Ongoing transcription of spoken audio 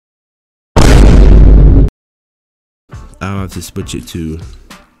I'll have to switch it to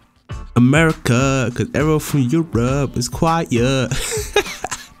America, because everyone from Europe is quiet.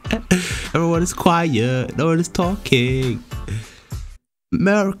 Everyone is quiet. No one is talking.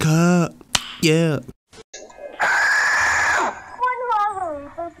 America, yeah.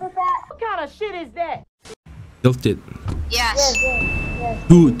 What kind of shit is that? Tilted. Yes.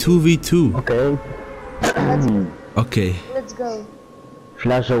 2v2. Okay. Okay. Let's go.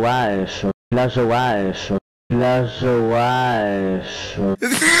 FLOZAE. Let's go.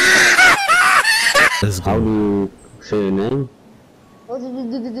 How do you say your name?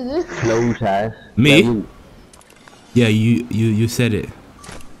 FLOZAE. Me? Yeah, you said it.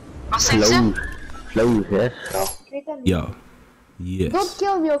 Wat zeg ze? FLOZAE. Yo. Yes. Don't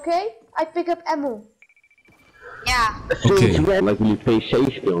kill me, okay? I pick up ammo. Ja. Oké. Like jullie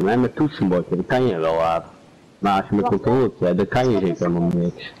PC spelen, hè, met toetsenbordje, dat kan je wel hebben. Maar als je met controller hebt, dan kan je zeker helemaal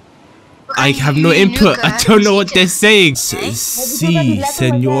niks. I have no input. I don't know what they're saying. Si,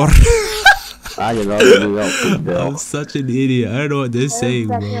 senor. Ah, jawel. I'm such an idiot. I don't know what they're saying,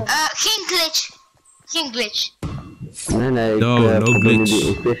 bro. Geen glitch. Geen glitch. Nee, no glitch. The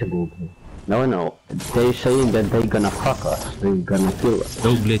invisible. No. They're saying that they're gonna fuck us. They're gonna kill us.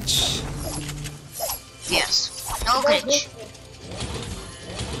 No glitch. Yes. No glitch.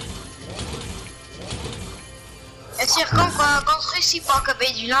 En zeg, kan Christy pakken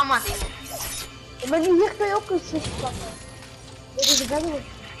bij die lama ding. Maar hier kun je ook een shift pakken. Dit is de verder.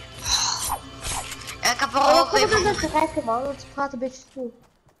 Ik heb er al Gewoon even rekken, man, want ze praten een beetje toe.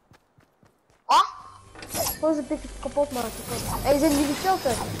 Wat? Gewoon ze een beetje kapot maken. Hé, zijn jullie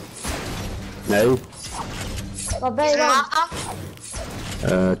tilted? Nee. Waar ben je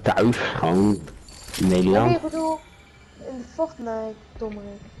dan? Thuis, gewoon. In Nederland. Ik bedoel, in de Fortnite,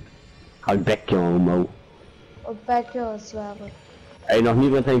 dommerik. Houd bek, jongen, homo. Op backyard zwaren. Hey, nog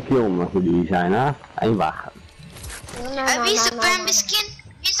niet met één kill, maar jullie zijn, hè? Eén wagen. Wie is de Bambi skin?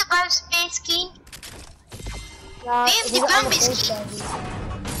 Wie is de Bambi skin? Ja, Wie heeft die Bambi skin?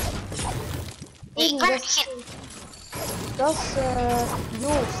 Ik ben geen... Dat is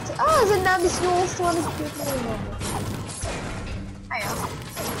Joost. Ah, zijn naam is Joost, want ik weet het niet meer. Ah ja.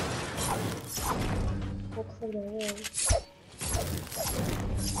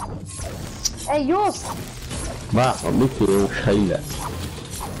 Hey Joost! Wat moet je heel schelen?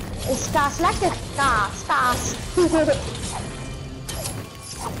 Is kaas lekker? Kaas. Ah,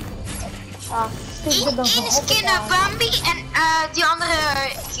 stik er Eén skin Bambi en die andere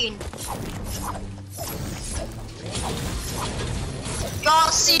geen.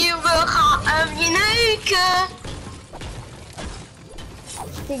 Ja, zie je, we gaan je neuken.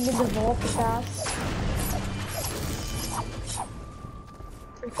 Stik er de wolkenkaas.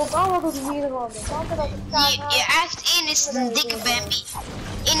 Het komt allemaal tot hier rond. Je echt, één is een dikke Bambi.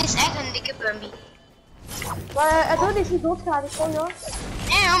 Eén is echt een dikke Bambi. Maar het doet niet doodgaan, ik kon joh.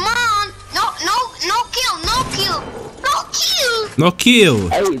 Hey man, no kill. No kill.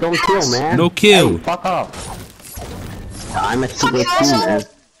 Hey, don't kill, man. No kill. Hey, fuck off. I'm a secret team, man.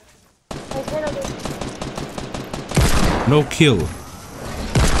 No kill.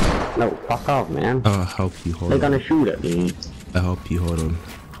 No, fuck off, man. I'll help you, hold They're on. gonna shoot at me. I'll help you, hold on.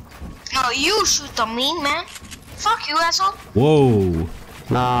 No, you shoot on me, man. Fuck you, asshole. Whoa.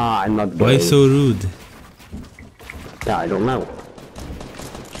 Nah, I'm not gay. Why so rude? Yeah, I don't know.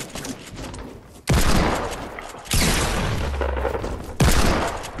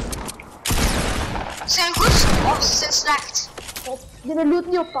 Zijn goed of ze zijn slecht? Je de loot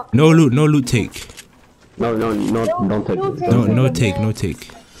niet oppakken. No loot take. No, don't take it. No take.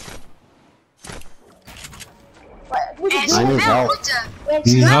 En ze I need wel help. moeten.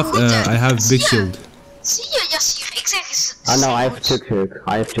 You have, I have big shield. Zie je, Yassir, ik zeg eens. Oh no, I have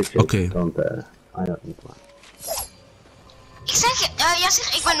chick. Okay. Don't, I don't need one. Ik zeg je,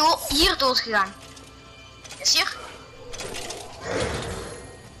 Yassir, ik ben hier dood gegaan. Yassir?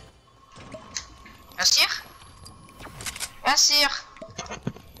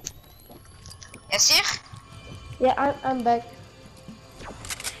 Yassir? Yeah, I'm back.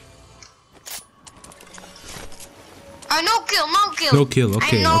 No kill.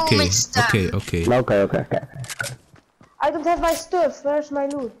 Okay. Okay. I don't have my stuff. Where's my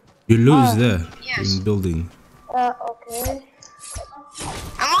loot? You lose there Yes. in the building. Okay.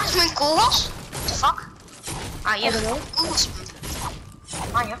 En mag ik mijn kogels? What the fuck? Ah, hier. Kogels.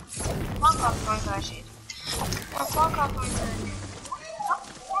 Ah, ja. Fuck off van kaas hier. Fuck off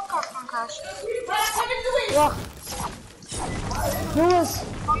van kaas. Wacht. Jongens.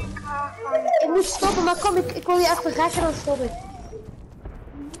 Ik moet stoppen, maar kom, ik wil je even rekken, dan stop ik.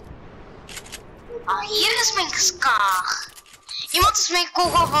 Ah, hier is mijn scar. Iemand is mijn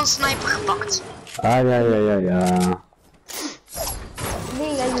kogel van sniper gepakt. Ah, ja.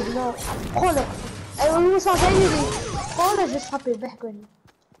 Nee, jij doet nou. Gewoon. En jongens, waar zijn jullie? Gewoon eens schapje weg kunnen.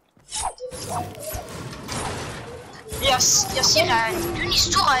 Ja, Sira, doe niet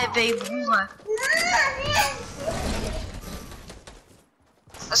stoer bij je broer.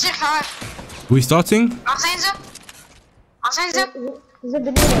 Dat zeg maar. We starting? Waar zijn ze? Waar zijn ze? Ze zijn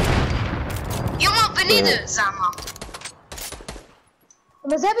beneden. Jongen, beneden, samen.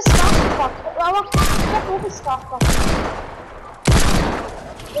 Maar ze hebben schaaf gepakt. Wacht, ik heb ook een schaaf gepakt.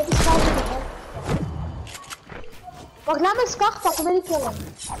 Ik heb een schaaf gepakt. Wacht, laat me een schaaf pakken, wil ik killen.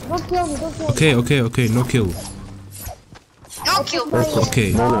 Don't kill me, don't kill me. Oké, no kill. No kill. Oké.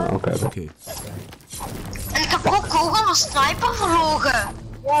 Oké. En ik heb ook kogel een sniper verloren.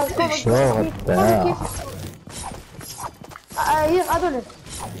 Ja, kom ik. Hier, Adonis.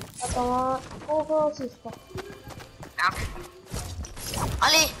 Dat kan kogel is pakken. Ja.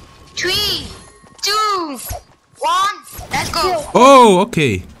 Allee, 3, 2, 1, let's go. Oh,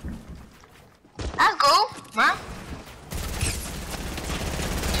 oké. Let's go, man.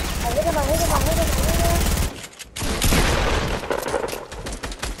 Hidden.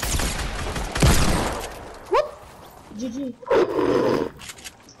 What? GG.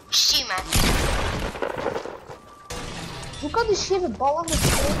 Zie man. Hoe kan die scheve bal aan het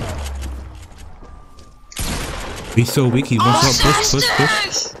spelen? He's so weak, he wants not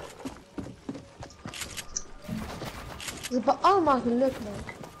push. Ze hebben allemaal geluk, man.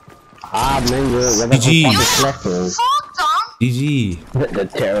 Ah, man, we hebben GG. gewoon fucking slecht, man. Fuck dan. GG.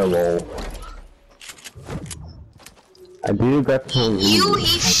 That's terrible. I do got some. You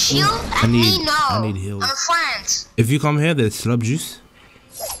have shield and me now. I need heal. I'm a friend. If you come here, there's slub juice.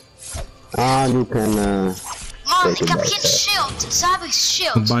 Ah, you can, Man, Take ik it heb back, geen yeah. shield. Ze hebben You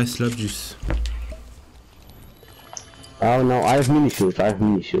shield. can buy slub juice. Oh no, I have mini shields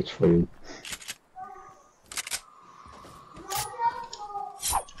for you.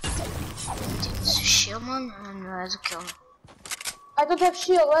 Dit is een shield man en ze killen. I don't have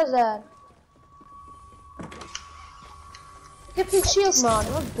shield, where is that? Ik heb geen shield, man.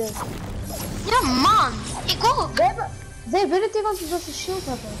 Wat is dit? Ja man, ik ook. Zij willen tegen ons dat ze shield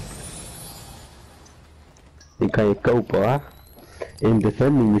hebben. Die kan je kopen, hè? In de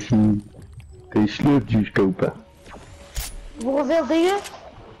vending machine kun je slurpjuice kopen. Voor hoeveel dingen?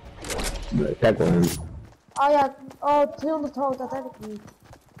 Nee, kijk wel hem. Oh ja, oh 200 hout, dat heb ik niet.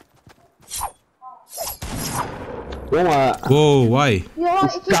 Jongen, Whoa, why? Ja,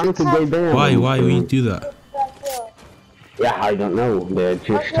 ik heb het kanker DB. Why would you do that? Yeah, I don't know. They're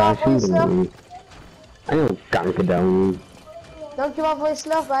just shooting me. I don't kanker down. Dankjewel voor je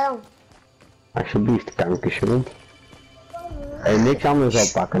slag bij hem. Alsjeblieft, kankershond. En niks anders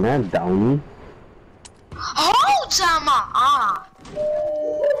oppakken, hè, Downy. Houd samen. Ah.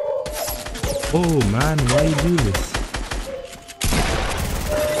 Oh man, why you do this?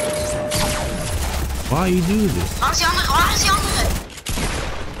 Why you do this? Waar is die andere? Waar is die andere?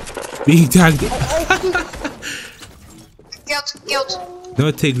 Being tagged. Killed.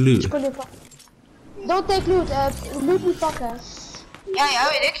 No, take loot. Don't take loot, loot niet pakken. Ja,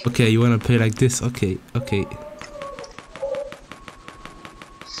 weet ik. Okay, you wanna play like this? Okay.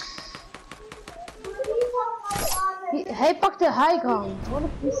 Hij pakt de high ground. Wat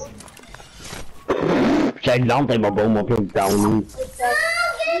een vies. Zij landt helemaal bovenop je Downy.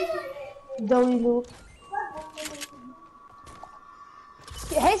 Donnie loot.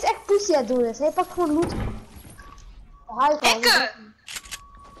 Hij is echt pussy aan het doen, dus hij pakt gewoon loot. High ground. Ikke.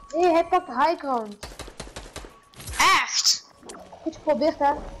 Nee, hij pakt high ground. Echt. Goed geprobeerd,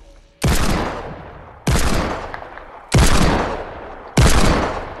 hè?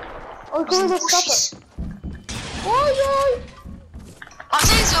 Oh, ik wil eens stappen. Oi. Waar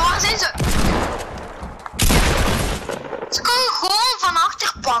zijn ze? Ze kunnen gewoon van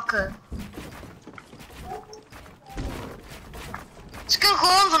achter pakken.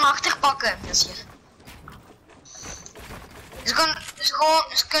 Dat is hier.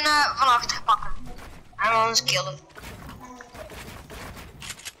 Ze kunnen van achter pakken. En dan eens killen.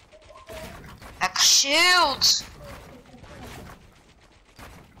 Heb shield.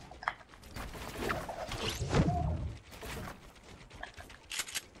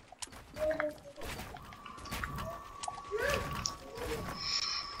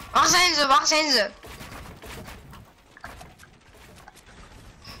 Waar zijn ze?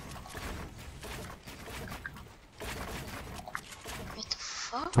 What the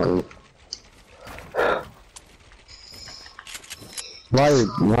fuck? Oh.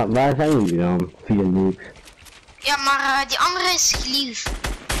 Waar zijn jullie dan? Via niks. Ja, maar die andere is geliefd.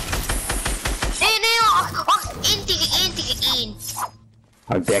 Nee, wacht. 1 tegen 1.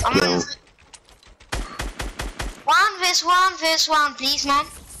 Hou dek, joh. 1v1, please, man.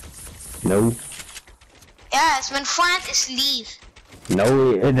 No. Yes, my friend is leave.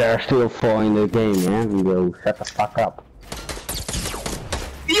 No, there are still 4 in the game, man. Yo, shut the fuck up.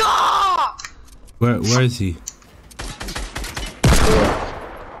 Yeah! Where is he?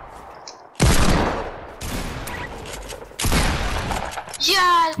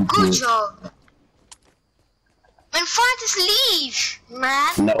 Yeah, good job. My friend is leave,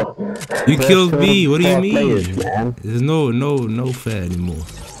 man. No. You killed me. What do you mean? Players, man. There's no fair anymore.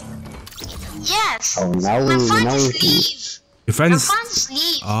 Yes. Oh, now my friend now is leave. Your My friends. friend is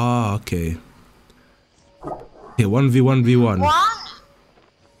leave. Ah, okay. Okay, 1v1v1. One?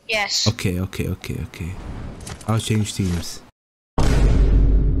 Yes. Okay. I'll change teams.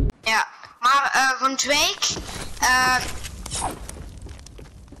 Ja, maar van 2 week.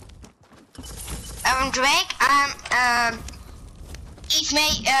 Van 2 week give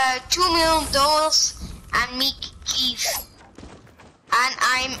me $2 million and me give. And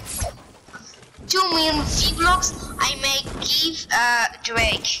I'm 2 million V-blocks I may give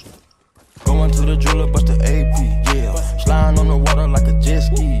Drake. Going to the jeweler, but the